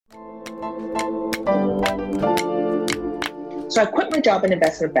So I quit my job in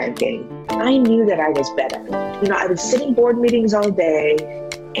investment banking. I knew that I was better. I was sitting board meetings all day,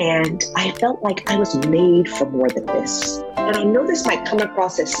 and I felt like I was made for more than this. And I know this might come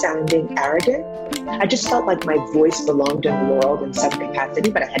across as sounding arrogant. I just felt like my voice belonged in the world in some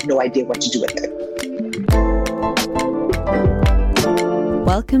capacity, but I had no idea what to do with it.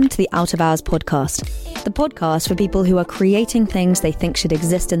 Welcome to the Out of Hours podcast, the podcast for people who are creating things they think should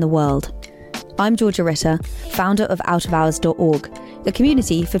exist in the world. I'm Georgia Ritter, founder of outofhours.org, a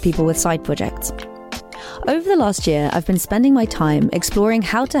community for people with side projects. Over the last year, I've been spending my time exploring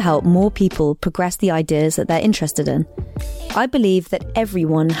how to help more people progress the ideas that they're interested in. I believe that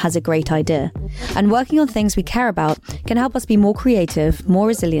everyone has a great idea, and working on things we care about can help us be more creative, more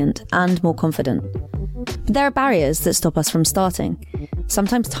resilient, and more confident. But there are barriers that stop us from starting.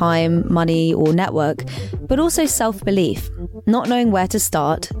 Sometimes time, money, or network, but also self-belief, not knowing where to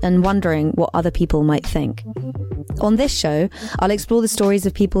start and wondering what other people might think. On this show, I'll explore the stories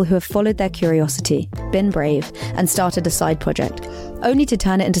of people who have followed their curiosity, been brave, and started a side project, only to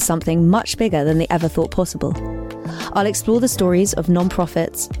turn it into something much bigger than they ever thought possible. I'll explore the stories of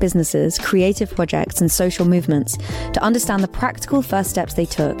non-profits, businesses, creative projects, and social movements to understand the practical first steps they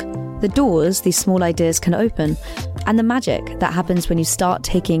took, the doors these small ideas can open, and the magic that happens when you start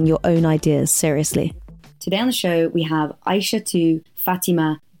taking your own ideas seriously. Today on the show, we have Aïssatou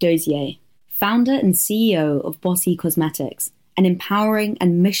Fatima Dozier, founder and CEO of Bossy Cosmetics, an empowering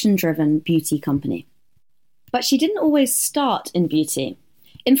and mission-driven beauty company. But she didn't always start in beauty.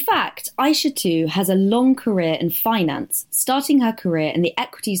 In fact, Aïssatou has a long career in finance, starting her career in the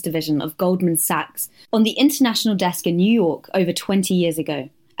equities division of Goldman Sachs on the international desk in New York over 20 years ago,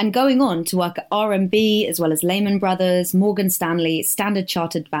 and going on to work at RMB as well as Lehman Brothers, Morgan Stanley, Standard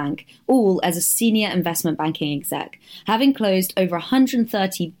Chartered Bank, all as a senior investment banking exec, having closed over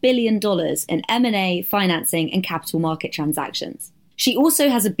 $130 billion in M&A, financing, and capital market transactions. She also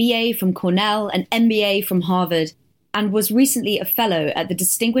has a BA from Cornell, an MBA from Harvard, and was recently a fellow at the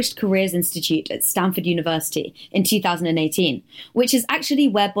Distinguished Careers Institute at Stanford University in 2018, which is actually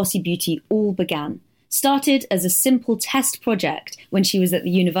where Bossy Beauty all began. Started as a simple test project when she was at the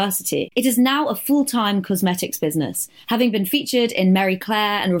university, it is now a full-time cosmetics business. Having been featured in Marie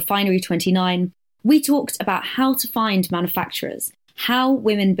Claire and Refinery 29, we talked about how to find manufacturers, how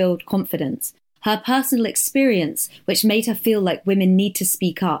women build confidence, her personal experience, which made her feel like women need to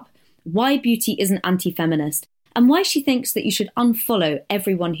speak up, why beauty isn't anti-feminist, and why she thinks that you should unfollow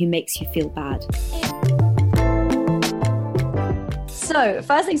everyone who makes you feel bad. So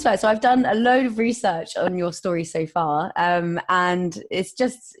first things first, so I've done a load of research on your story so far, and it's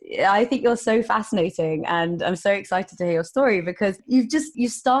just, I think you're so fascinating, and I'm so excited to hear your story because you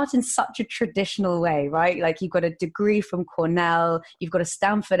start in such a traditional way, right? Like you've got a degree from Cornell, you've got a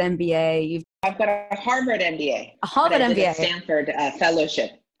Stanford MBA. I've got a Harvard MBA. A Harvard MBA. A Stanford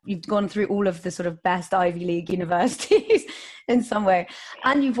fellowship. You've gone through all of the sort of best Ivy League universities in some way.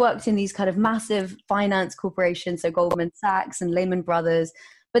 And you've worked in these kind of massive finance corporations, so Goldman Sachs and Lehman Brothers.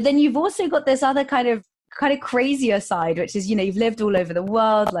 But then you've also got this other kind of crazier side, which is, you've lived all over the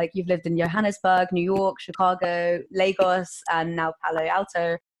world. Like you've lived in Johannesburg, New York, Chicago, Lagos, and now Palo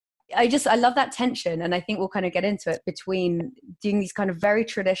Alto. I love that tension. And I think we'll kind of get into it between doing these kind of very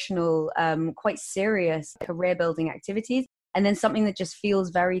traditional, quite serious career building activities, and then something that just feels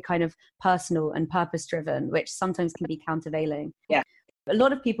very kind of personal and purpose-driven, which sometimes can be countervailing. Yeah. A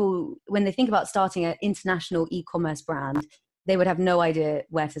lot of people, when they think about starting an international e-commerce brand, they would have no idea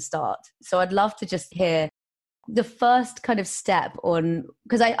where to start. So I'd love to just hear the first kind of step on,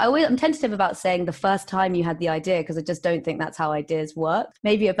 because I'm tentative about saying the first time you had the idea, because I just don't think that's how ideas work.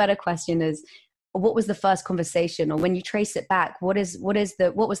 Maybe a better question is, what was the first conversation? Or when you trace it back, what was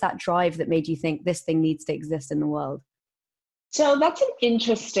that drive that made you think this thing needs to exist in the world? So that's an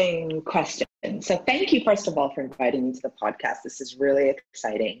interesting question. So thank you, first of all, for inviting me to the podcast. This is really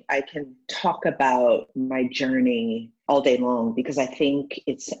exciting. I can talk about my journey all day long because I think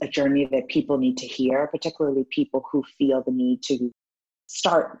it's a journey that people need to hear, particularly people who feel the need to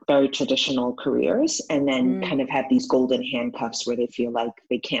start very traditional careers and then kind of have these golden handcuffs where they feel like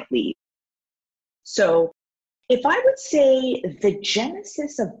they can't leave. So if I would say the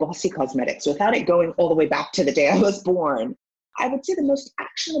genesis of Bossy Cosmetics, without it going all the way back to the day I was born, I would say the most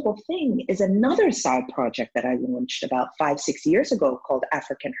actionable thing is another side project that I launched about 5-6 years ago called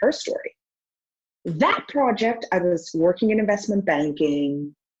African Her Story. That project, I was working in investment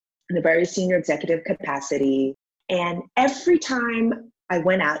banking in a very senior executive capacity. And every time I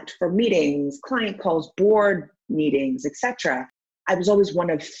went out for meetings, client calls, board meetings, etc., I was always one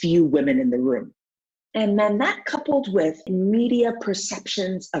of few women in the room. And then that coupled with media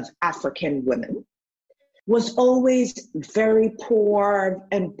perceptions of African women was always very poor,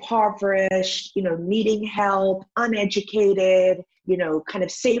 impoverished, needing help, uneducated, kind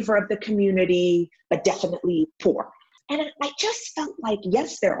of savior of the community, but definitely poor. And I just felt like,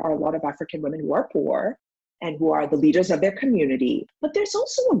 yes, there are a lot of African women who are poor and who are the leaders of their community, but there's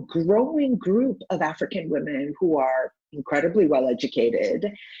also a growing group of African women who are incredibly well educated,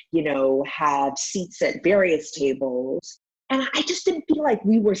 have seats at various tables. And I just didn't feel like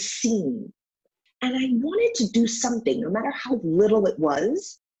we were seen. And I wanted to do something, no matter how little it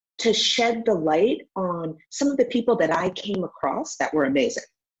was, to shed the light on some of the people that I came across that were amazing.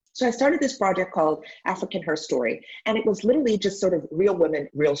 So I started this project called African Her Story. And it was literally just sort of real women,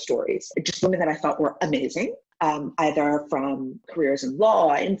 real stories, just women that I thought were amazing, either from careers in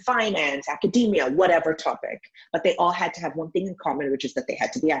law, in finance, academia, whatever topic. But they all had to have one thing in common, which is that they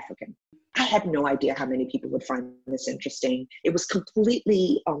had to be African. I had no idea how many people would find this interesting. It was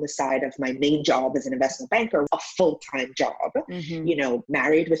completely on the side of my main job as an investment banker, a full-time job,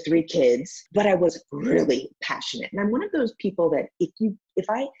 married with 3 kids, but I was really passionate. And I'm one of those people that if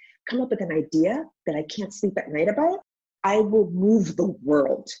I come up with an idea that I can't sleep at night about, I will move the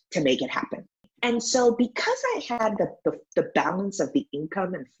world to make it happen. And so because I had the balance of the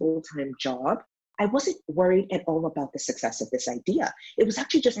income and full-time job, I wasn't worried at all about the success of this idea. It was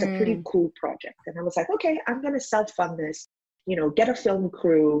actually just a pretty cool project. And I was like, okay, I'm going to self-fund this, get a film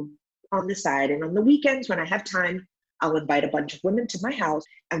crew on the side. And on the weekends when I have time, I'll invite a bunch of women to my house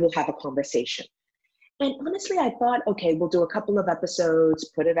and we'll have a conversation. And honestly, I thought, okay, we'll do a couple of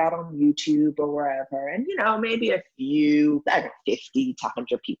episodes, put it out on YouTube or wherever. And, maybe a few, 50 to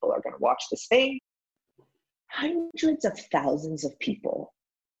 100 people are going to watch this thing. Hundreds of thousands of people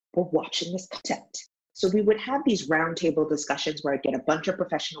were watching this content. So we would have these roundtable discussions where I'd get a bunch of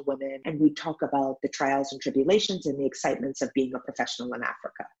professional women and we'd talk about the trials and tribulations and the excitements of being a professional in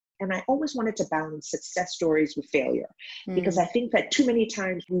Africa. And I always wanted to balance success stories with failure, because I think that too many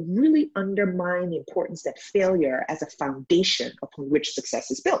times we really undermine the importance that failure as a foundation upon which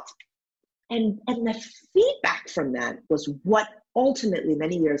success is built. And the feedback from that was what ultimately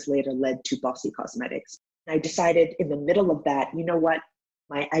many years later led to Bossy Cosmetics. I decided in the middle of that,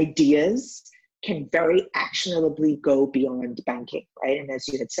 my ideas can very actionably go beyond banking, right? And as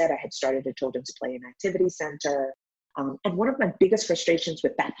you had said, I had started a children's play and activity center. And one of my biggest frustrations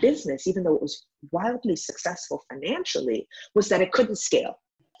with that business, even though it was wildly successful financially, was that it couldn't scale.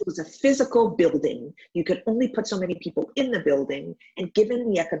 It was a physical building. You could only put so many people in the building. And given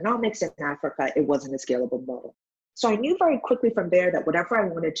the economics in Africa, it wasn't a scalable model. So I knew very quickly from there that whatever I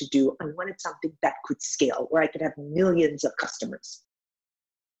wanted to do, I wanted something that could scale, where I could have millions of customers.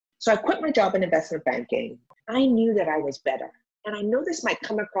 So I quit my job in investment banking. I knew that I was better. And I know this might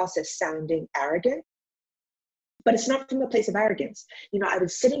come across as sounding arrogant, but it's not from a place of arrogance. I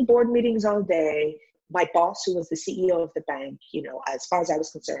was sitting board meetings all day. My boss, who was the CEO of the bank, as far as I was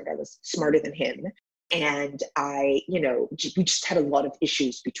concerned, I was smarter than him. And we just had a lot of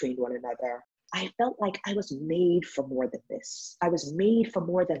issues between one another. I felt like I was made for more than this. I was made for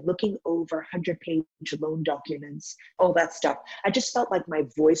more than looking over 100-page loan documents, all that stuff. I just felt like my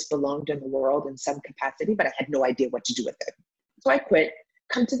voice belonged in the world in some capacity, but I had no idea what to do with it. So I quit,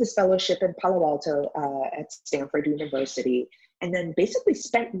 come to this fellowship in Palo Alto at Stanford University, and then basically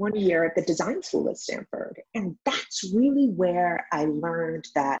spent 1 year at the design school at Stanford. And that's really where I learned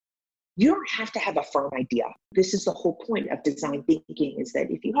that you don't have to have a firm idea. This is the whole point of design thinking, is that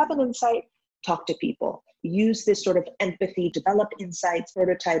if you have an insight, talk to people, use this sort of empathy, develop insights,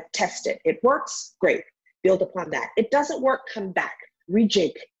 prototype, test it. It works, great, build upon that. It doesn't work, come back,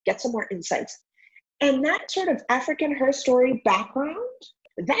 rejig, get some more insights. And that sort of African Her Story background,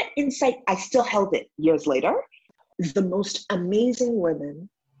 that insight, I still held it years later. The most amazing women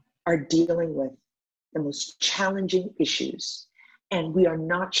are dealing with the most challenging issues. And we are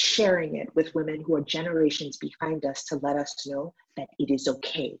not sharing it with women who are generations behind us to let us know that it is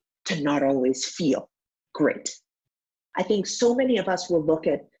okay to not always feel great. I think so many of us will look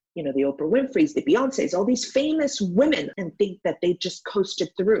at, the Oprah Winfrey's, the Beyoncé's, all these famous women and think that they just coasted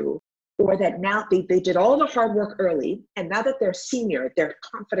through, or that now they did all the hard work early, and now that they're senior, they're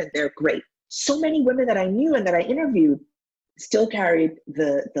confident, they're great. So many women that I knew and that I interviewed still carried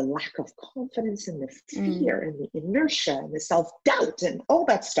the lack of confidence and the fear and the inertia and the self-doubt and all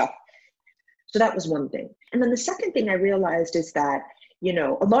that stuff. So that was one thing. And then the second thing I realized is that,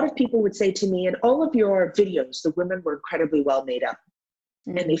 a lot of people would say to me, in all of your videos, the women were incredibly well made up.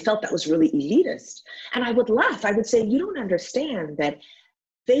 And they felt that was really elitist. And I would laugh. I would say, you don't understand that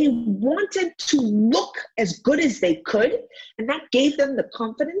they wanted to look as good as they could. And that gave them the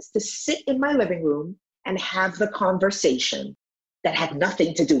confidence to sit in my living room and have the conversation that had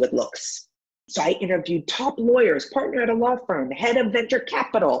nothing to do with looks. So I interviewed top lawyers, partner at a law firm, head of venture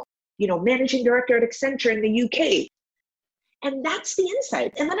capital, managing director at Accenture in the UK. And that's the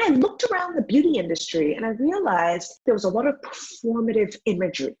insight. And then I looked around the beauty industry and I realized there was a lot of performative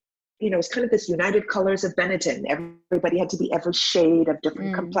imagery. It's kind of this United Colors of Benetton. Everybody had to be every shade of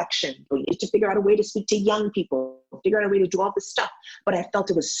different complexion. We needed to figure out a way to speak to young people, figure out a way to do all this stuff. But I felt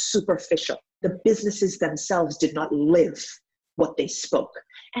it was superficial. The businesses themselves did not live what they spoke.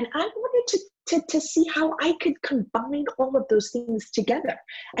 And I wanted to see how I could combine all of those things together.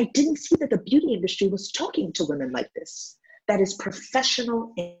 I didn't see that the beauty industry was talking to women like this. That is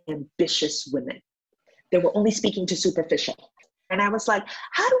professional, ambitious women. They were only speaking to superficial. And I was like,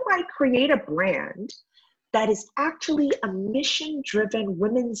 how do I create a brand that is actually a mission-driven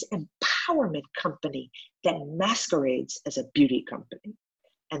women's empowerment company that masquerades as a beauty company?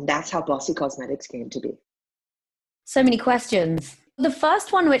 And that's how Bossy Cosmetics came to be. So many questions. The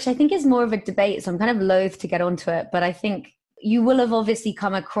first one, which I think is more of a debate, so I'm kind of loath to get onto it, but I think you will have obviously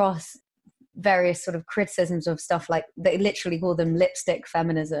come across various sort of criticisms of stuff like they literally call them lipstick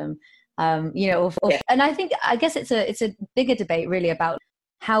feminism. And I guess it's a bigger debate really about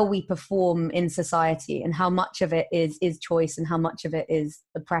how we perform in society and how much of it is choice and how much of it is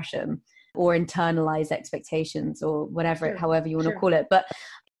oppression or internalized expectations or whatever, however you want to call it. But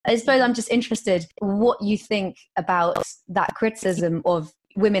I suppose I'm just interested what you think about that criticism of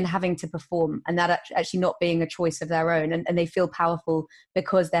women having to perform and that actually not being a choice of their own, and they feel powerful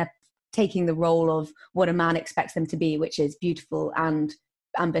because they're taking the role of what a man expects them to be, which is beautiful and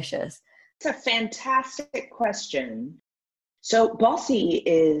ambitious. It's a fantastic question. So bossy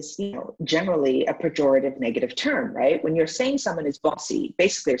is, generally a pejorative negative term, right? When you're saying someone is bossy,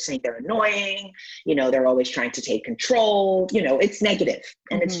 basically you're saying they're annoying, they're always trying to take control, it's negative.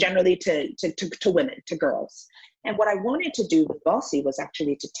 And it's generally to women, to girls. And what I wanted to do with bossy was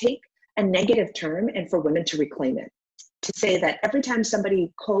actually to take a negative term and for women to reclaim it. To say that every time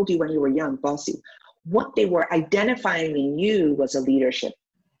somebody called you when you were young, bossy, what they were identifying in you was a leadership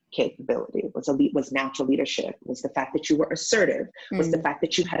capability, was natural leadership, was the fact that you were assertive, was the fact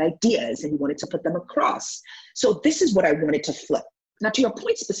that you had ideas and you wanted to put them across. So this is what I wanted to flip. Now, to your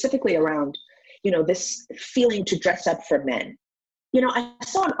point specifically around, this feeling to dress up for men. I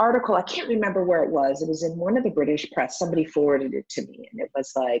saw an article, I can't remember where it was in one of the British press, somebody forwarded it to me, and it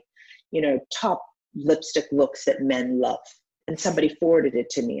was like, top lipstick looks that men love. And somebody forwarded it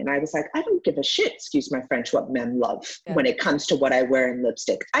to me. And I was like, I don't give a shit, excuse my French, what men love when it comes to what I wear in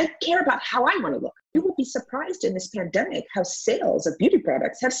lipstick. I care about how I want to look. You will be surprised in this pandemic how sales of beauty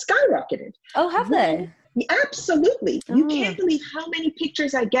products have skyrocketed. Oh, have they? Absolutely. You can't believe how many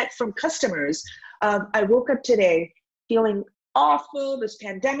pictures I get from customers. I woke up today feeling awful, this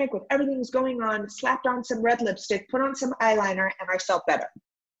pandemic with everything that's going on, slapped on some red lipstick, put on some eyeliner, and I felt better.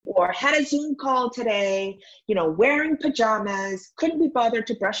 Or had a Zoom call today, wearing pajamas, couldn't be bothered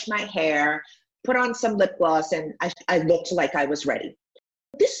to brush my hair, put on some lip gloss, and I looked like I was ready.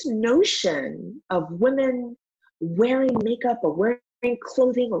 This notion of women wearing makeup or wearing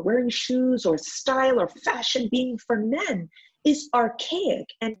clothing or wearing shoes or style or fashion being for men is archaic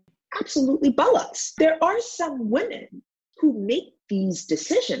and absolutely bollocks. There are some women who make these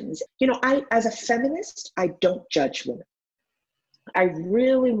decisions. As a feminist, I don't judge women. I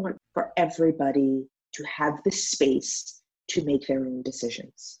really want for everybody to have the space to make their own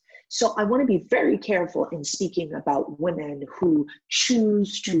decisions. So I want to be very careful in speaking about women who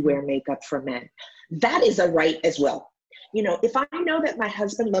choose to wear makeup for men. That is a right as well. If I know that my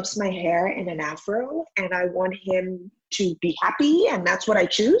husband loves my hair in an afro and I want him to be happy and that's what I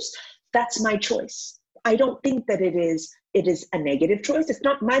choose, that's my choice. I don't think that it is a negative choice. It's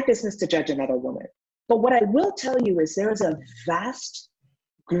not my business to judge another woman. But what I will tell you is there is a vast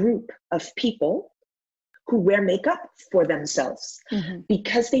group of people who wear makeup for themselves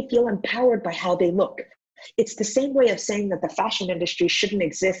because they feel empowered by how they look. It's the same way of saying that the fashion industry shouldn't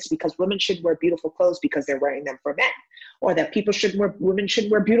exist because women should wear beautiful clothes because they're wearing them for men, or that women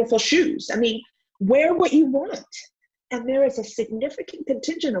should wear beautiful shoes. I mean, wear what you want. And there is a significant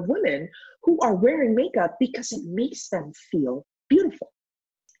contingent of women who are wearing makeup because it makes them feel beautiful.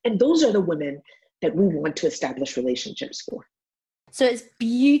 And those are the women that we want to establish relationships for. So it's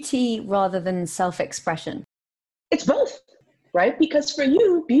beauty rather than self-expression. It's both, right? Because for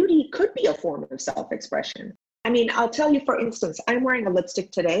you, beauty could be a form of self-expression. I mean, I'll tell you, for instance, I'm wearing a lipstick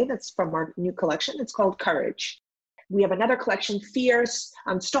today that's from our new collection. It's called Courage. We have another collection, Fierce,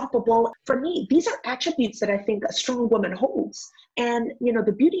 Unstoppable. For me, these are attributes that I think a strong woman holds. And,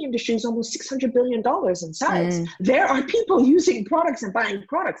 the beauty industry is almost $600 billion in size. There are people using products and buying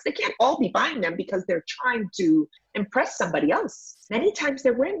products. They can't all be buying them because they're trying to impress somebody else. Many times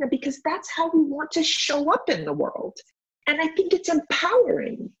they're wearing them because that's how we want to show up in the world. And I think it's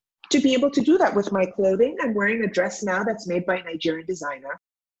empowering to be able to do that with my clothing. I'm wearing a dress now that's made by a Nigerian designer.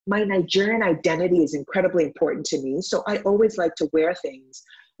 My Nigerian identity is incredibly important to me. So I always like to wear things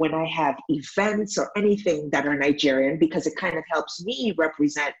when I have events or anything that are Nigerian, because it kind of helps me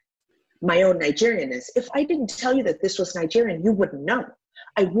represent my own Nigerianness. If I didn't tell you that this was Nigerian, you wouldn't know.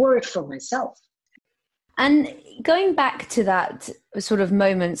 I wore it for myself. And going back to that sort of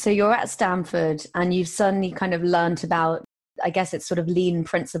moment, so you're at Stanford and you've suddenly kind of learned about, I guess it's sort of lean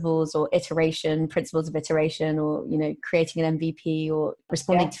principles or principles of iteration, or, you know, creating an MVP or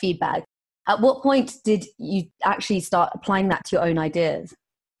responding to feedback. At what point did you actually start applying that to your own ideas?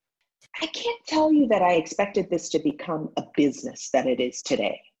 I can't tell you that I expected this to become a business that it is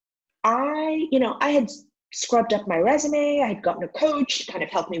today. I had scrubbed up my resume. I had gotten a coach to kind of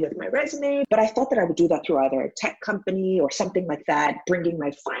help me with my resume, but I thought that I would do that through either a tech company or something like that, bringing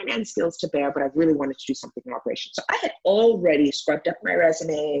my finance skills to bear, but I really wanted to do something in operations. So I had already scrubbed up my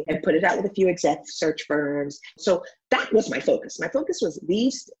resume and put it out with a few exec search firms. So that was my focus. My focus was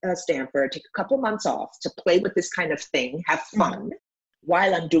leave Stanford, take a couple months off to play with this kind of thing, have fun,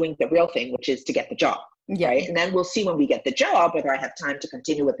 while I'm doing the real thing, which is to get the job. Yeah. Right. And then we'll see when we get the job whether I have time to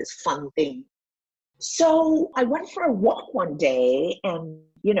continue with this fun thing. So I went for a walk one day and,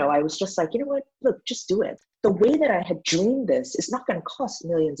 I was just like, you know what, look, just do it. The way that I had dreamed this is not going to cost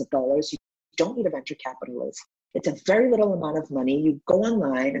millions of dollars. You don't need a venture capitalist. It's a very little amount of money. You go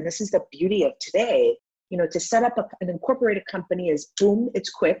online, and this is the beauty of today, to set up an incorporated company is boom, it's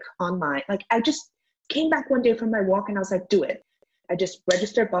quick online. Like I just came back one day from my walk and I was like, do it. I just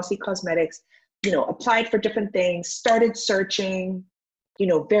registered Bossy Cosmetics, applied for different things, started searching,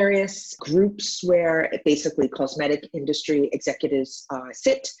 various groups where basically cosmetic industry executives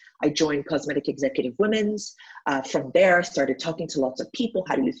sit. I joined Cosmetic Executive Women's. From there, I started talking to lots of people.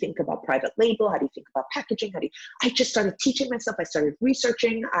 How do you think about private label? How do you think about packaging? I just started teaching myself. I started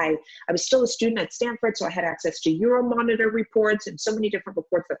researching. I was still a student at Stanford, so I had access to Euromonitor reports and so many different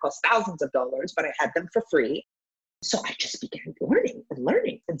reports that cost thousands of dollars, but I had them for free. So I just began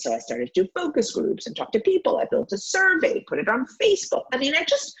learning. And so I started to do focus groups and talk to people. I built a survey, put it on Facebook. I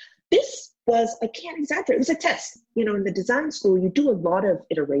can't exaggerate. It was a test. In the design school, you do a lot of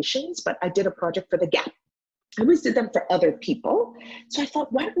iterations, but I did a project for The Gap. I always did them for other people. So I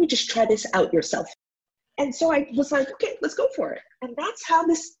thought, why don't we just try this out yourself? And so I was like, okay, let's go for it. And that's how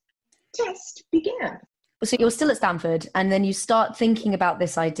this test began. So you're still at Stanford and then you start thinking about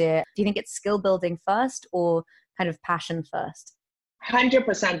this idea. Do you think it's skill building first or kind of passion first?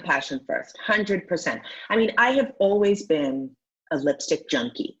 100% passion first, 100%. I have always been a lipstick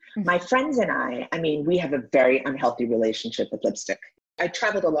junkie. My friends and I we have a very unhealthy relationship with lipstick. I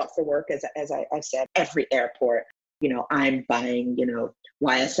traveled a lot for work, as I said, every airport, I'm buying,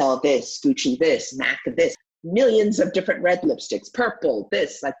 YSL this, Gucci this, MAC this, millions of different red lipsticks, purple,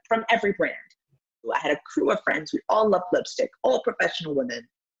 this, like from every brand. I had a crew of friends. We all love lipstick, all professional women.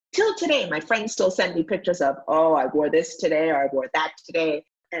 Till today, my friends still send me pictures of, oh, I wore this today, or I wore that today.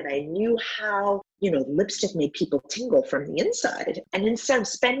 And I knew how, lipstick made people tingle from the inside. And instead of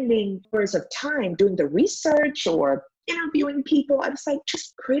spending hours of time doing the research or interviewing people, I was like,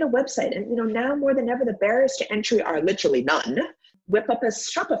 just create a website. And, now more than ever, the barriers to entry are literally none. Whip up a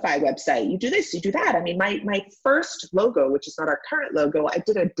Shopify website. You do this, you do that. My first logo, which is not our current logo, I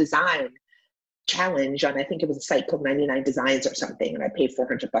did a design challenge on, I think it was a site called 99 Designs or something, and I paid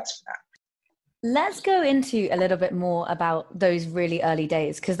 $400 for that. Let's go into a little bit more about those really early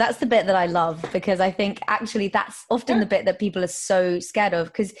days, because that's the bit that I love, because I think actually that's often the bit that people are so scared of,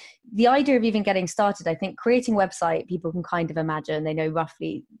 because the idea of even getting started, I think creating a website, people can kind of imagine, they know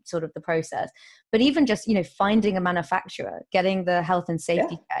roughly sort of the process, but even just, finding a manufacturer, getting the health and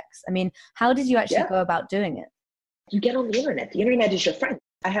safety checks. How did you actually go about doing it? You get on the internet. The internet is your friend.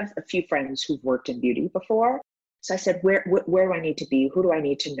 I have a few friends who've worked in beauty before. So I said, where do I need to be? Who do I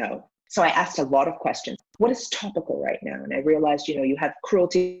need to know? So I asked a lot of questions. What is topical right now? And I realized, you have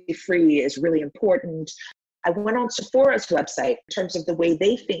cruelty-free is really important. I went on Sephora's website in terms of the way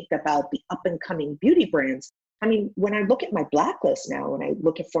they think about the up-and-coming beauty brands. When I look at my blacklist now, when I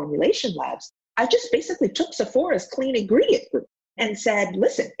look at Formulation Labs, I just basically took Sephora's clean ingredient group and said,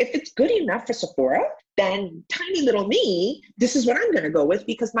 listen, if it's good enough for Sephora, then tiny little me, this is what I'm going to go with,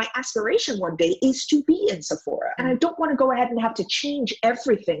 because my aspiration one day is to be in Sephora. And I don't want to go ahead and have to change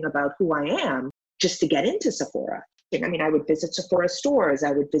everything about who I am just to get into Sephora. I would visit Sephora stores.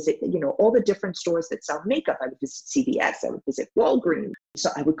 I would visit, all the different stores that sell makeup. I would visit CVS. I would visit Walgreens. So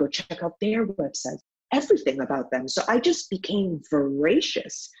I would go check out their websites, everything about them. So I just became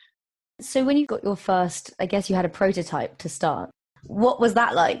voracious. So when you got your first, I guess you had a prototype to start. What was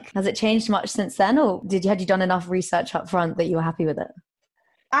that like? Has it changed much since then, or had you done enough research up front that you were happy with it?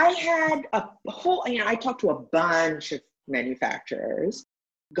 I had a whole, I talked to a bunch of manufacturers,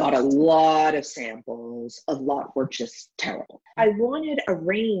 got a lot of samples, a lot were just terrible. I wanted a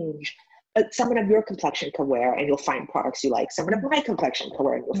range. Someone of your complexion can wear and you'll find products you like. Someone of my complexion can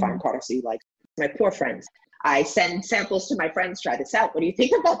wear and you'll find products you like. My poor friends. I send samples to my friends, try this out. What do you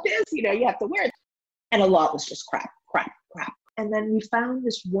think about this? You have to wear it. And a lot was just crap. And then we found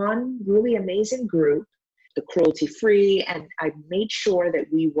this one really amazing group, the cruelty-free, and I made sure that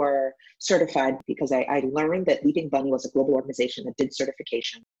we were certified because I learned that Leaping Bunny was a global organization that did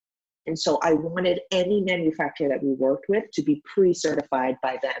certification. And so I wanted any manufacturer that we worked with to be pre-certified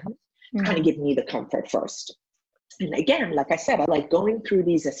by them, kind of give me the comfort first. And again, like I said, I like going through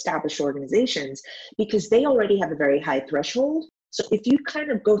these established organizations because they already have a very high threshold. So if you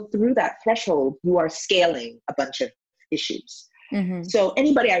kind of go through that threshold, you are scaling a bunch of issues. So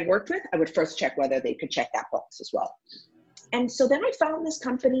anybody I worked with, I would first check whether they could check that box as well. And so then I found this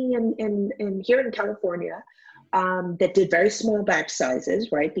company in here in California that did very small batch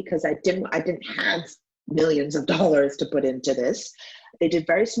sizes, right? Because I didn't have millions of dollars to put into this. They did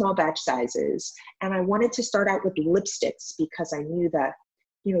very small batch sizes. And I wanted to start out with lipsticks because I knew that,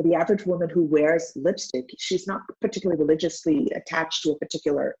 the average woman who wears lipstick, she's not particularly religiously attached to a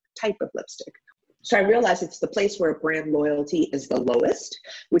particular type of lipstick. So I realized it's the place where brand loyalty is the lowest,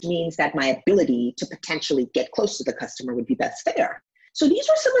 which means that my ability to potentially get close to the customer would be best there. So these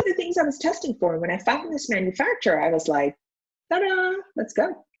were some of the things I was testing for. And when I found this manufacturer, I was like, ta-da, let's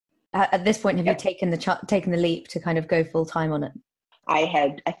go. At this point, have you taken the leap to kind of go full time on it?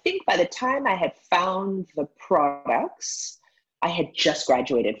 I think by the time I had found the products, I had just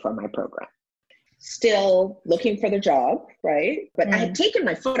graduated from my program. Still looking for the job, right? But I had taken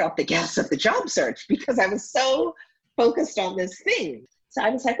my foot off the gas of the job search because I was so focused on this thing. So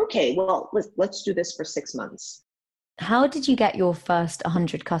I was like, okay, well, let's do this for 6 months. How did you get your first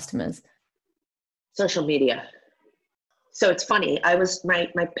 100 customers? Social media. So it's funny. I was my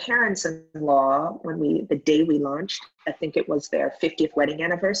parents-in-law the day we launched, I think it was their 50th wedding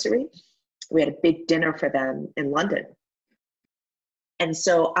anniversary. We had a big dinner for them in London. And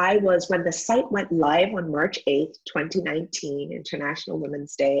so when the site went live on March 8th, 2019, International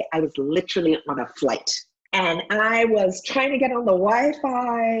Women's Day, I was literally on a flight. And I was trying to get on the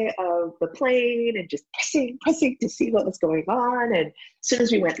Wi-Fi of the plane and just pressing to see what was going on. And as soon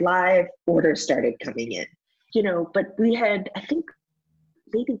as we went live, orders started coming in. But we had, I think,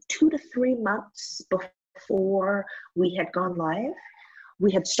 maybe 2 to 3 months before we had gone live,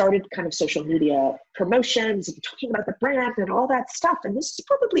 we had started kind of social media promotions and talking about the brand and all that stuff. And this is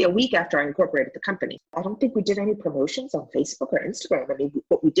probably a week after I incorporated the company. I don't think we did any promotions on Facebook or Instagram. I mean,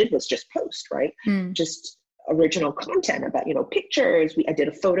 what we did was just post, right? Just original content about, pictures. I did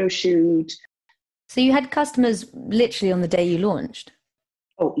a photo shoot. So you had customers literally on the day you launched?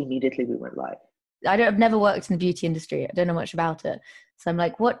 Oh, immediately we went live. I've never worked in the beauty industry. I don't know much about it. So I'm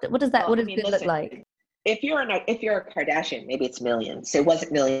like, what does that, what does good look like? If you're a Kardashian, maybe it's millions. It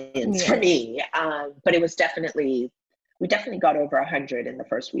wasn't millions for me, but it was we definitely got over 100 in the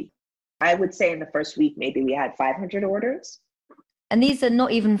first week. I would say in the first week, maybe we had 500 orders. And these are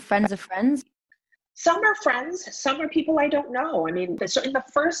not even friends of friends? Some are friends, some are people I don't know. I mean, so in the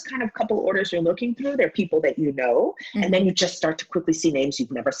first kind of couple orders you're looking through, they're people that you know, and then you just start to quickly see names you've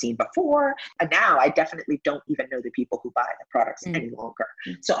never seen before. And now I definitely don't even know the people who buy the products any longer.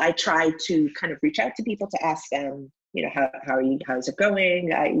 So I try to kind of reach out to people to ask them, how's it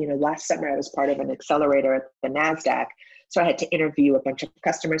going? Last summer I was part of an accelerator at the NASDAQ. So I had to interview a bunch of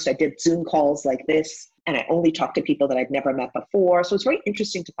customers. So I did Zoom calls like this, and I only talked to people that I'd never met before. So it's very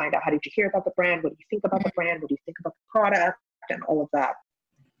interesting to find out, how did you hear about the brand? What do you think about the brand? What do you think about the product? And all of that.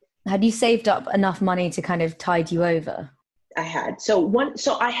 Had you saved up enough money to kind of tide you over? I had. So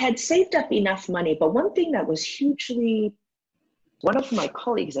I had saved up enough money, but one thing that was one of my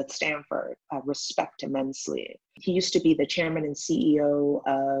colleagues at Stanford, I respect immensely. He used to be the chairman and CEO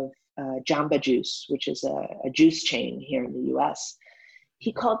of Jamba Juice, which is a juice chain here in the US.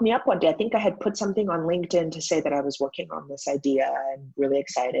 He called me up one day. I think I had put something on LinkedIn to say that I was working on this idea and really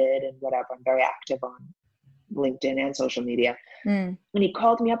excited and whatever. I'm very active on LinkedIn and social media. And he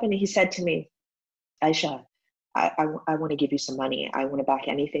called me up and he said to me, Aisha, I want to give you some money. I want to back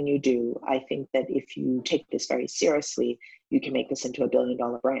anything you do. I think that if you take this very seriously, you can make this into $1 billion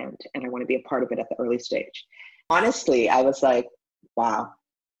brand. And I want to be a part of it at the early stage. Honestly, I was like, wow.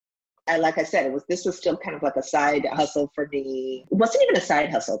 And like I said, this was still kind of like a side hustle for me. It wasn't even a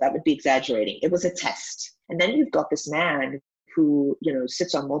side hustle. That would be exaggerating. It was a test. And then you've got this man who,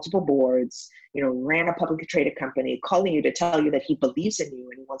 sits on multiple boards, ran a publicly traded company, calling you to tell you that he believes in you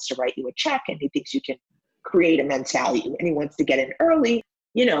and he wants to write you a check and he thinks you can create immense value and he wants to get in early,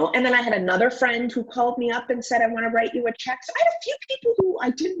 and then I had another friend who called me up and said, I want to write you a check. So I had a few people who I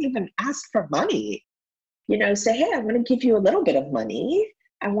didn't even ask for money, say, hey, I'm going to give you a little bit of money.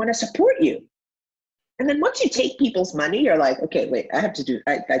 I want to support you. And then once you take people's money, you're like, okay, wait, I have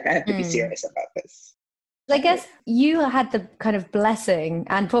to be serious about this. I guess you had the kind of blessing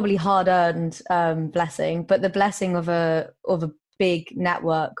and probably hard-earned blessing, but the blessing of a big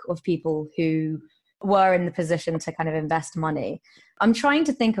network of people who were in the position to kind of invest money. I'm trying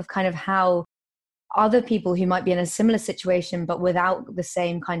to think of kind of how other people who might be in a similar situation, but without the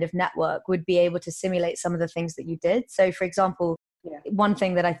same kind of network, would be able to simulate some of the things that you did. So for example, one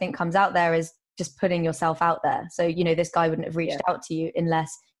thing that I think comes out there is just putting yourself out there. So, this guy wouldn't have reached out to you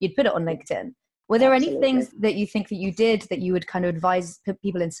unless you'd put it on LinkedIn. Were there any things that you think that you did that you would kind of advise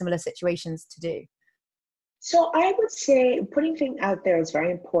people in similar situations to do? So I would say putting things out there is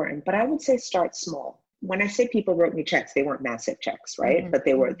very important, but I would say start small. When I say people wrote me checks, they weren't massive checks, right? Mm-hmm. But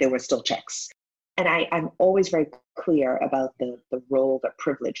they were still checks. And I'm always very clear about the role that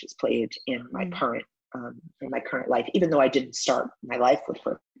privilege has played in my current life, even though I didn't start my life with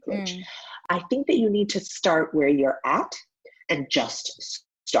privilege. I think that you need to start where you're at and just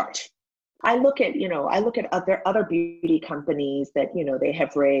start. I look at other beauty companies that, they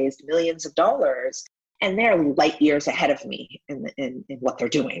have raised millions of dollars and they're light years ahead of me in what they're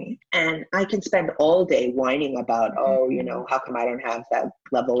doing. And I can spend all day whining about, how come I don't have that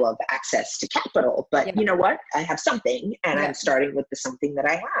level of access to capital? But you know what? I have something and I'm starting with the something that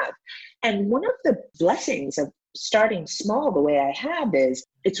I have. And one of the blessings of starting small the way I have is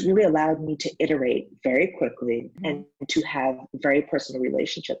it's really allowed me to iterate very quickly and to have very personal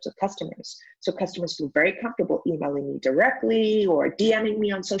relationships with customers. So customers feel very comfortable emailing me directly or DMing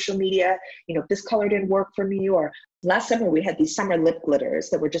me on social media, if this color didn't work for me. Or last summer we had these summer lip glitters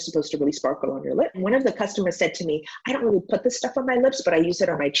that were just supposed to really sparkle on your lip. And one of the customers said to me, I don't really put this stuff on my lips, but I use it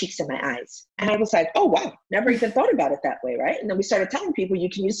on my cheeks and my eyes. And I was like, oh, wow, never even thought about it that way, right? And then we started telling people you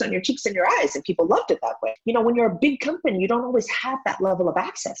can use it on your cheeks and your eyes, and people loved it that way. When you're a big company, you don't always have that level of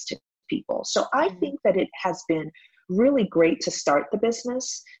access to people. So I think that it has been really great to start the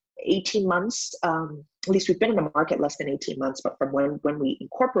business. 18 months, at least we've been in the market less than 18 months, but from when we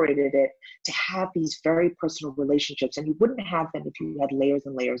incorporated it, to have these very personal relationships, and you wouldn't have them if you had layers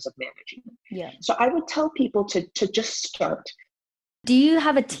and layers of management. Yeah. So I would tell people to just start. Do you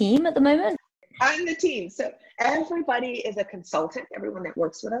have a team at the moment? I'm the team. So everybody is a consultant, everyone that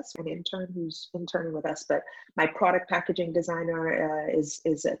works with us, an intern who's interning with us, but my product packaging designer is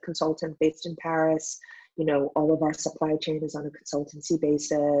a consultant based in Paris. All of our supply chain is on a consultancy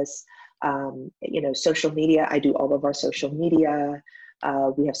basis. Social media, I do all of our social media.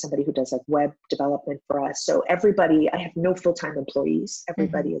 We have somebody who does web development for us. So everybody, I have no full-time employees.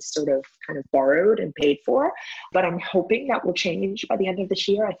 Everybody is sort of kind of borrowed and paid for, but I'm hoping that will change by the end of this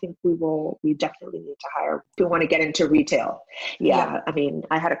year. I think we definitely need to hire. We want to get into retail. Yeah. I mean,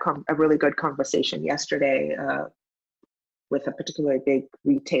 I had a really good conversation yesterday with a particularly big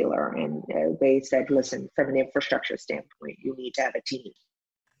retailer, and they said, listen, from an infrastructure standpoint, you need to have a team.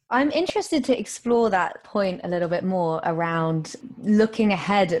 I'm interested to explore that point a little bit more around looking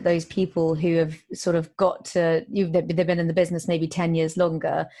ahead at those people who have sort of they've been in the business maybe 10 years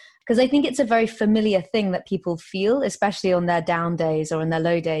longer, because I think it's a very familiar thing that people feel, especially on their down days or on their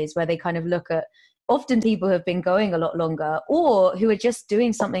low days, where they kind of look at often people who have been going a lot longer or who are just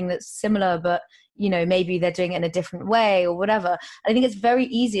doing something that's similar, but maybe they're doing it in a different way or whatever. I think it's very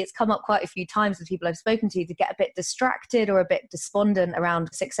easy. It's come up quite a few times with people I've spoken to get a bit distracted or a bit despondent around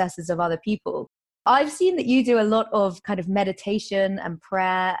successes of other people. I've seen that you do a lot of kind of meditation and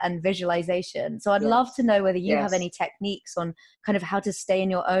prayer and visualization. So I'd love to know whether you have any techniques on kind of how to stay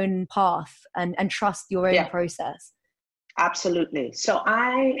in your own path and trust your own process. Absolutely. So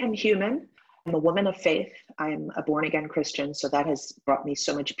I am human. I'm a woman of faith. I'm a born-again Christian, so that has brought me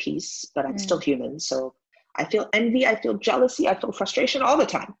so much peace, but I'm still human. So I feel envy, I feel jealousy, I feel frustration all the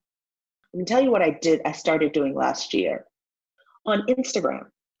time. I can tell you what I started doing last year. On Instagram,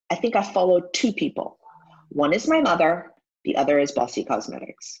 I think I followed 2 people. One is my mother, the other is Bossy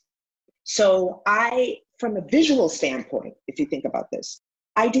Cosmetics. So from a visual standpoint, if you think about this,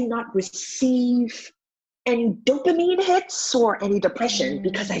 I do not receive any dopamine hits or any depression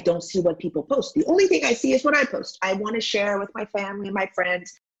because I don't see what people post. The only thing I see is what I post. I want to share with my family and my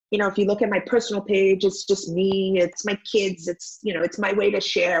friends. If you look at my personal page, it's just me, it's my kids, it's my way to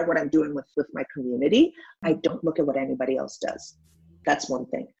share what I'm doing with my community. I don't look at what anybody else does. That's one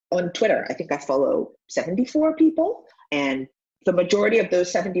thing. On Twitter, I think I follow 74 people, and The majority of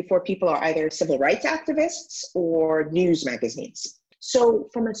those 74 people are either civil rights activists or news magazines. So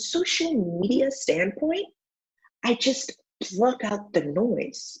from a social media standpoint, I just block out the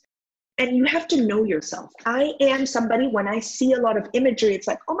noise. And you have to know yourself. I am somebody, when I see a lot of imagery, it's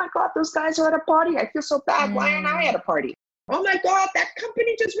like, oh my God, those guys are at a party. I feel so bad. Why aren't I at a party? Oh my God, that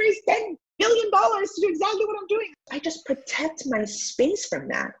company just raised $10 billion to do exactly what I'm doing. I just protect my space from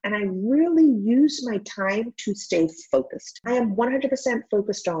that. And I really use my time to stay focused. I am 100%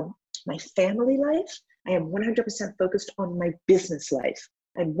 focused on my family life. I am 100% focused on my business life.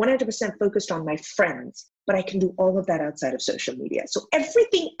 I'm 100% focused on my friends, but I can do all of that outside of social media. So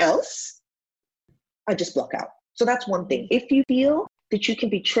everything else, I just block out. So that's one thing. If you feel that you can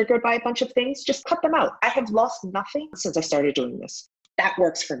be triggered by a bunch of things, just cut them out. I have lost nothing since I started doing this. That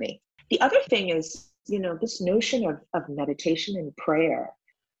works for me. The other thing is, this notion of meditation and prayer.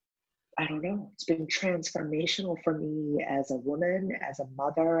 I don't know. It's been transformational for me as a woman, as a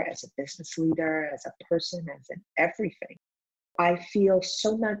mother, as a business leader, as a person, as in everything. I feel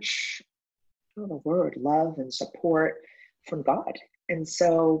so much, love and support from God. And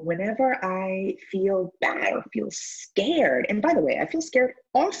so whenever I feel bad or feel scared, and by the way, I feel scared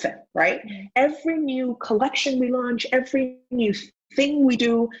often, right? Every new collection we launch, every new thing we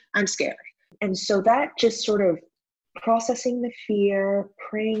do, I'm scared. And so that just sort of processing the fear,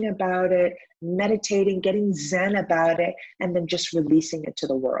 praying about it, meditating, getting zen about it, and then just releasing it to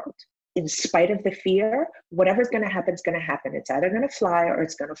the world. In spite of the fear, whatever's going to happen is going to happen. It's either going to fly or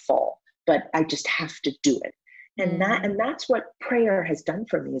it's going to fall, but I just have to do it. And that's what prayer has done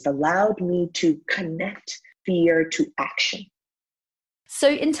for me, is allowed me to connect fear to action. So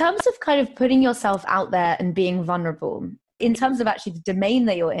in terms of kind of putting yourself out there and being vulnerable, in terms of actually the domain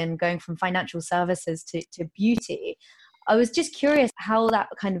that you're in, going from financial services to beauty, I was just curious how that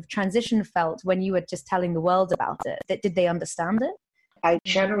kind of transition felt when you were just telling the world about it. Did they understand it? I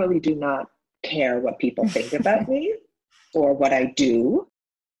generally do not care what people think about me or what I do,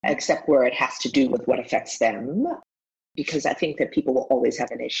 except where it has to do with what affects them, because I think that people will always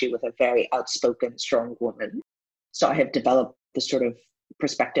have an issue with a very outspoken, strong woman. So I have developed this sort of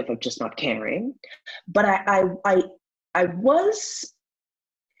perspective of just not caring. But I was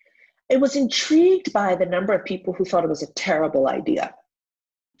intrigued by the number of people who thought it was a terrible idea.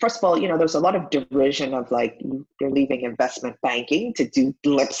 First of all, there's a lot of derision of like, you're leaving investment banking to do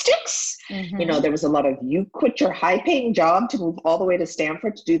lipsticks. Mm-hmm. There was a lot of, you quit your high-paying job to move all the way to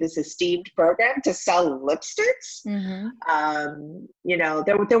Stanford to do this esteemed program to sell lipsticks. Mm-hmm.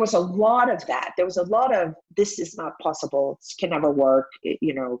 There was a lot of that. There was a lot of, this is not possible. It can never work.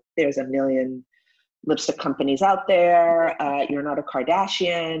 There's a million lipstick companies out there. You're not a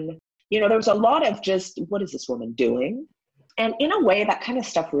Kardashian. There was a lot of just, what is this woman doing? And in a way, that kind of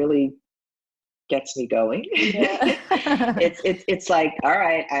stuff really gets me going. Yeah. It's like, all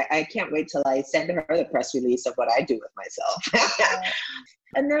right, I can't wait till I send her the press release of what I do with myself.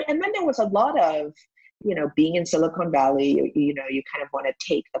 And then there was a lot of, being in Silicon Valley, you kind of want to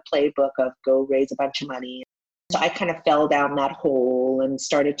take the playbook of go raise a bunch of money. So I kind of fell down that hole and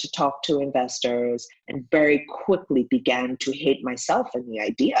started to talk to investors and very quickly began to hate myself and the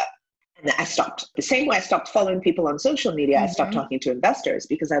idea. And I stopped. The same way I stopped following people on social media, mm-hmm. I stopped talking to investors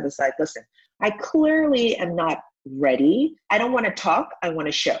because I was like, listen, I clearly am not ready. I don't want to talk. I want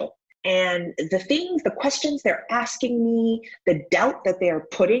to show. And the questions they're asking me, the doubt that they're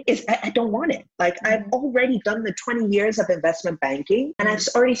putting is, I don't want it. Like mm-hmm. I've already done the 20 years of investment banking and I've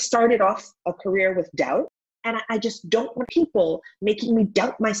already started off a career with doubt. And I just don't want people making me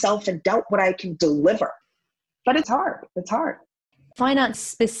doubt myself and doubt what I can deliver. But it's hard. It's hard. Finance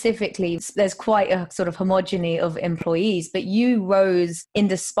specifically, there's quite a sort of homogeny of employees, but you rose in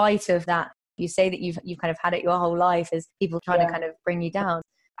despite of that. You say that you've kind of had it your whole life as people trying to kind of bring you down.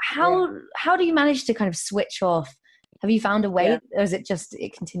 How do you manage to kind of switch off? Have you found a way, or is it just,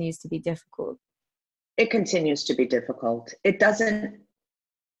 it continues to be difficult? It continues to be difficult. It doesn't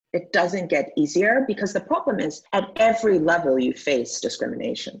get easier because the problem is at every level you face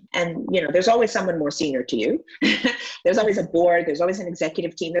discrimination. And, there's always someone more senior to you. There's always a board. There's always an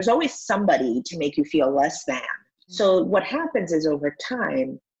executive team. There's always somebody to make you feel less than. So what happens is over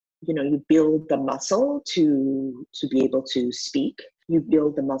time, you build the muscle to be able to speak. You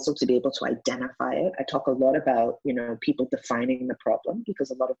build the muscle to be able to identify it. I talk a lot about, people defining the problem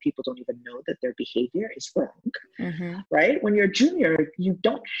because a lot of people don't even know that their behavior is wrong, mm-hmm. right? When you're junior, you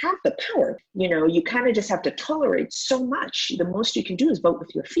don't have the power. You kind of just have to tolerate so much. The most you can do is vote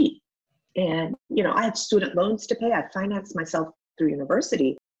with your feet. And, I had student loans to pay. I financed myself through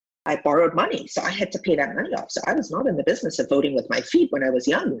university. I borrowed money, so I had to pay that money off. So I was not in the business of voting with my feet when I was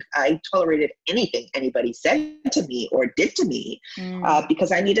young. I tolerated anything anybody said to me or did to me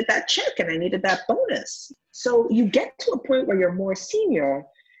because I needed that check and I needed that bonus. So you get to a point where you're more senior.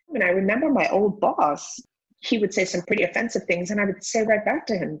 And I remember my old boss, he would say some pretty offensive things and I would say right back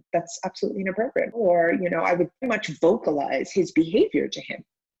to him, that's absolutely inappropriate. Or, I would pretty much vocalize his behavior to him.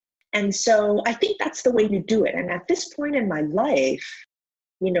 And so I think that's the way you do it. And at this point in my life,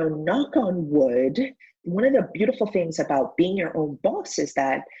 knock on wood, one of the beautiful things about being your own boss is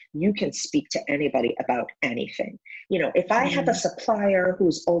that you can speak to anybody about anything. If I have a supplier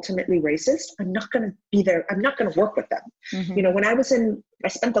who's ultimately racist, I'm not going to be there. I'm not going to work with them. When I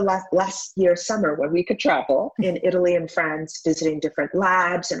spent the last year summer when we could travel in Italy and France, visiting different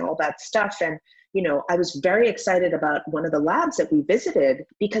labs and all that stuff. And I was very excited about one of the labs that we visited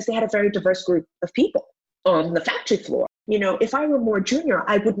because they had a very diverse group of people on the factory floor. If I were more junior,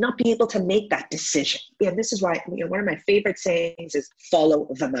 I would not be able to make that decision. And this is why, one of my favorite sayings is follow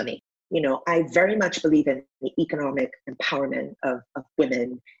the money. I very much believe in the economic empowerment of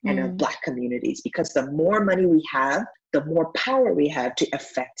women and of Black communities, because the more money we have, the more power we have to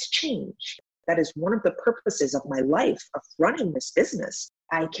affect change. That is one of the purposes of my life of running this business.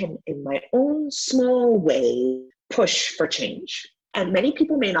 I can, in my own small way, push for change. And many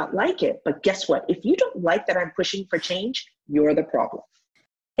people may not like it, but guess what? If you don't like that I'm pushing for change, you're the problem.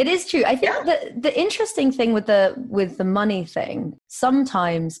 It is true. I think the interesting thing with the money thing,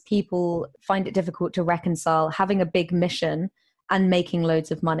 sometimes people find it difficult to reconcile having a big mission and making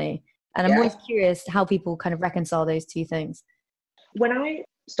loads of money. And I'm always curious how people kind of reconcile those two things. When I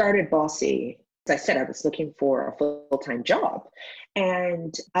started Bossy, as I said, I was looking for a full-time job.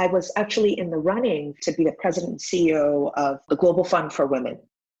 And I was actually in the running to be the president and CEO of the Global Fund for Women.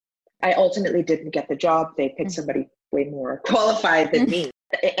 I ultimately didn't get the job. They picked somebody way more qualified than me.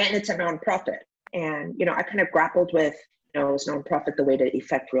 And it's a nonprofit. And, I kind of grappled with, as a nonprofit, the way to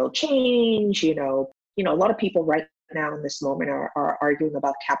effect real change. A lot of people right now in this moment are arguing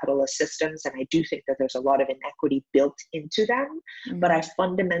about capitalist systems. And I do think that there's a lot of inequity built into them. But I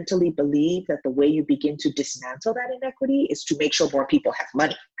fundamentally believe that the way you begin to dismantle that inequity is to make sure more people have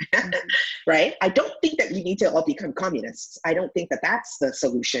money, right? I don't think that we need to all become communists. I don't think that that's the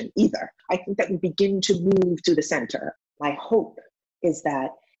solution either. I think that we begin to move to the center. My hope is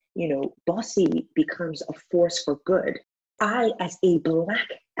that, Bossy becomes a force for good. I, as a Black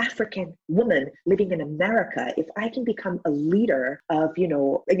African woman living in America, if I can become a leader of,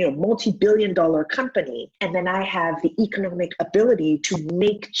 multi-billion-dollar company, and then I have the economic ability to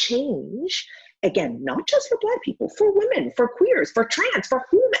make change, again, not just for Black people, for women, for queers, for trans, for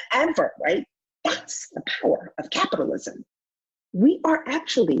whomever, right? That's the power of capitalism. We are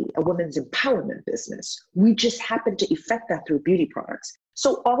actually a women's empowerment business. We just happen to effect that through beauty products.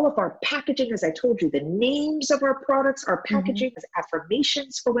 So all of our packaging, as I told you, the names of our products, our packaging is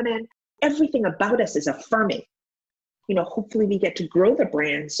affirmations for women. Everything about us is affirming. Hopefully we get to grow the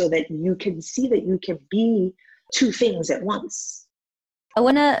brand so that you can see that you can be two things at once. I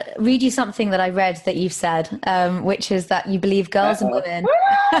want to read you something that I read that you've said, which is that you believe girls and women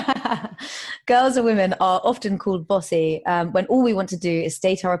are often called bossy when all we want to do is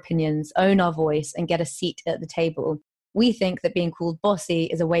state our opinions, own our voice, and get a seat at the table. We think that being called bossy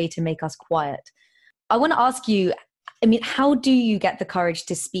is a way to make us quiet. I want to ask you, how do you get the courage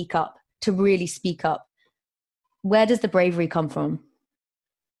to speak up, to really speak up? Where does the bravery come from?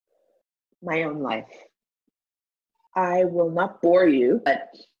 My own life. I will not bore you, but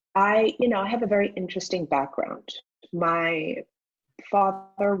I have a very interesting background. My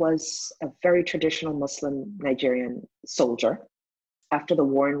father was a very traditional Muslim Nigerian soldier. After the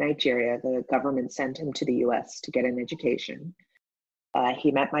war in Nigeria, the government sent him to the US to get an education.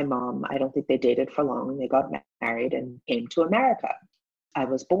 He met my mom. I don't think they dated for long. They got married and came to America. I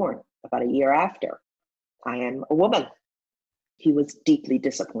was born about a year after. I am a woman. He was deeply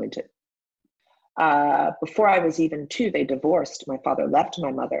disappointed. Before I was even 2, they divorced. My father left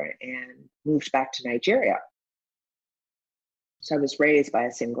my mother and moved back to Nigeria. So I was raised by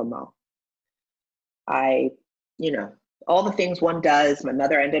a single mom. All the things one does. My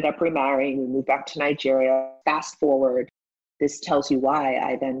mother ended up remarrying. We moved back to Nigeria. Fast forward, this tells you why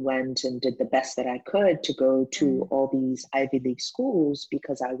I then went and did the best that I could to go to all these Ivy League schools,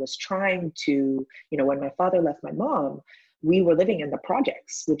 because I was trying to, when my father left my mom, we were living in the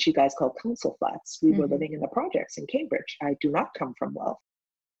projects, which you guys call council flats. We were living in the projects in Cambridge. I do not come from wealth.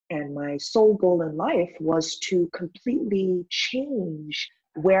 And my sole goal in life was to completely change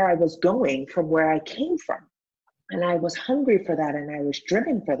where I was going from where I came from. And I was hungry for that, and I was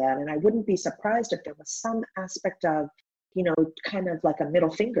driven for that. And I wouldn't be surprised if there was some aspect of kind of like a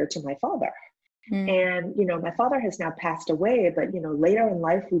middle finger to my father. And, my father has now passed away, but, later in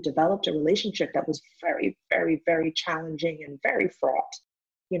life, we developed a relationship that was very, very, very challenging and very fraught.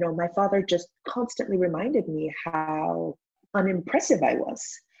 My father just constantly reminded me how unimpressive I was.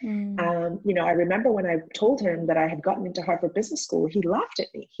 I remember when I told him that I had gotten into Harvard Business School, he laughed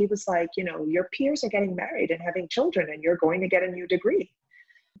at me. He was like, your peers are getting married and having children and you're going to get a new degree.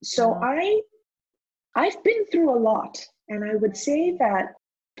 So I've been through a lot. And I would say that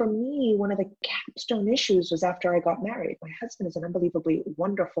for me, one of the capstone issues was after I got married. My husband is an unbelievably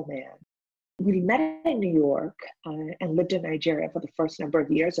wonderful man. We met in New York and lived in Nigeria for the first number of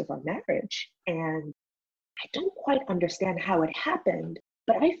years of our marriage. And I don't quite understand how it happened,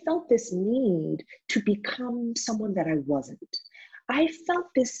 but I felt this need to become someone that I wasn't. I felt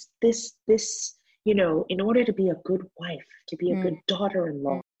this, in order to be a good wife, to be a good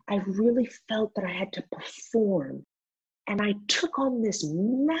daughter-in-law, I really felt that I had to perform. And I took on this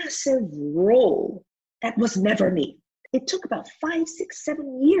massive role that was never me. It took about 5, 6,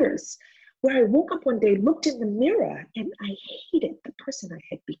 7 years where I woke up one day, looked in the mirror, and I hated the person I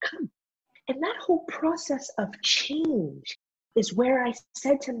had become. And that whole process of change is where I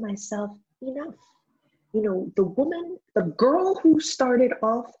said to myself, enough. The girl who started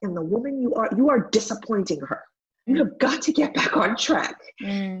off and the woman you are disappointing her. You have got to get back on track.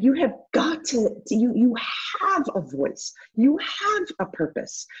 You have got to, you have a voice. You have a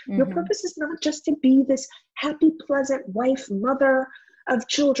purpose. Your purpose is not just to be this happy, pleasant wife, mother of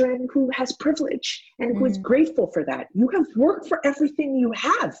children who has privilege and who is grateful for that. You have worked for everything you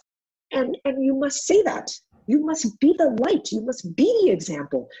have. And you must say that. You must be the light. You must be the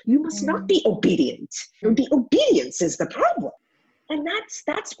example. You must not be obedient. The obedience is the problem. And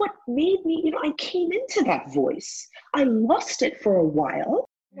that's what made me, I came into that voice. I lost it for a while.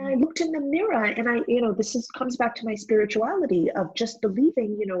 And I looked in the mirror and comes back to my spirituality of just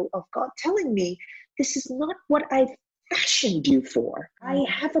believing, of God telling me, this is not what I've fashioned you for. I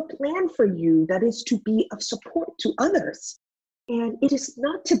have a plan for you that is to be of support to others. And it is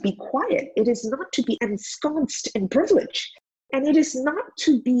not to be quiet. It is not to be ensconced in privilege. And it is not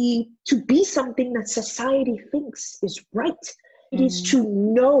to be something that society thinks is right. It is to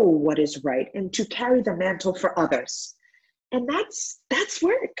know what is right and to carry the mantle for others. And that's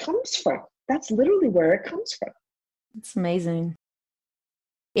where it comes from. That's literally where it comes from. It's amazing.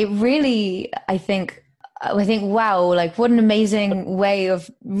 It really, I think, wow, like what an amazing way of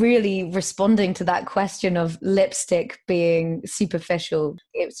really responding to that question of lipstick being superficial.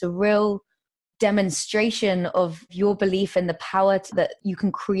 It's a real demonstration of your belief in the power that you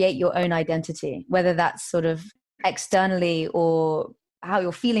can create your own identity, whether that's sort of externally or how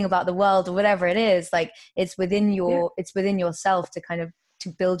you're feeling about the world or whatever it is. Like it's within yourself to kind of to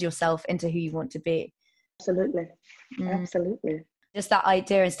build yourself into who you want to be. Absolutely. Just that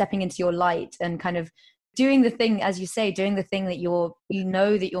idea and stepping into your light and kind of doing the thing, as you say, doing the thing that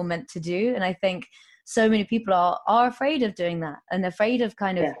that you're meant to do. And I think so many people are afraid of doing that and afraid of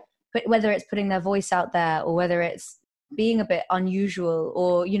kind of whether it's putting their voice out there or whether it's being a bit unusual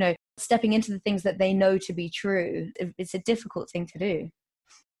or stepping into the things that they know to be true. It's a difficult thing to do.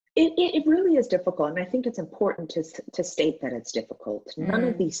 It really is difficult. And I think it's important to state that it's difficult. None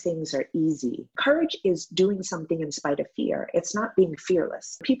of these things are easy. Courage is doing something in spite of fear. It's not being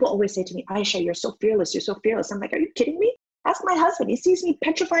fearless. People always say to me, Aisha, you're so fearless. You're so fearless. I'm like, are you kidding me? Ask my husband. He sees me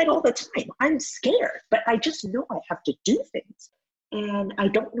petrified all the time. I'm scared, but I just know I have to do things. And I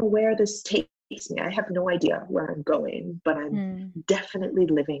don't know where this takes me. I have no idea where I'm going, but I'm definitely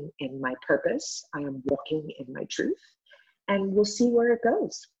living in my purpose. I am walking in my truth, and we'll see where it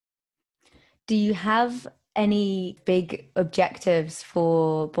goes. Do you have any big objectives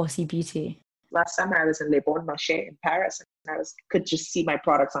for Bossy Beauty? Last summer, I was in Le Bon Marché in Paris, and I could just see my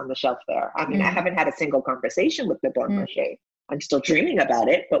products on the shelf there. I mean, I haven't had a single conversation with Le Bon Marché. I'm still dreaming about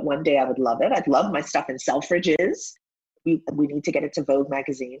it, but one day I would love it. I'd love my stuff in Selfridges. We need to get it to Vogue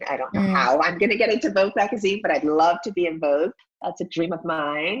magazine. I don't know how I'm going to get it to Vogue magazine, but I'd love to be in Vogue. That's a dream of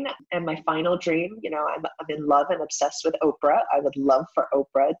mine. And my final dream, I'm in love and obsessed with Oprah. I would love for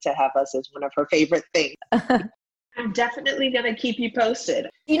Oprah to have us as one of her favorite things. I'm definitely going to keep you posted.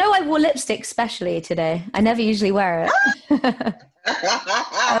 I wore lipstick specially today. I never usually wear it.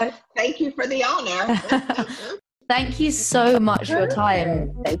 Thank you for the honor. Thank you so much for your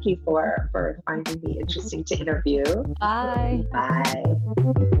time. Thank you for finding me interesting to interview. Bye. Bye.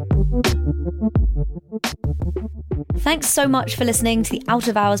 Thanks so much for listening to the Out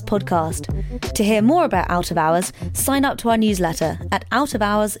of Hours podcast. To hear more about Out of Hours, sign up to our newsletter at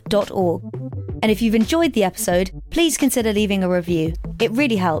outofhours.org. And if you've enjoyed the episode, please consider leaving a review. It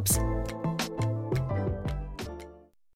really helps.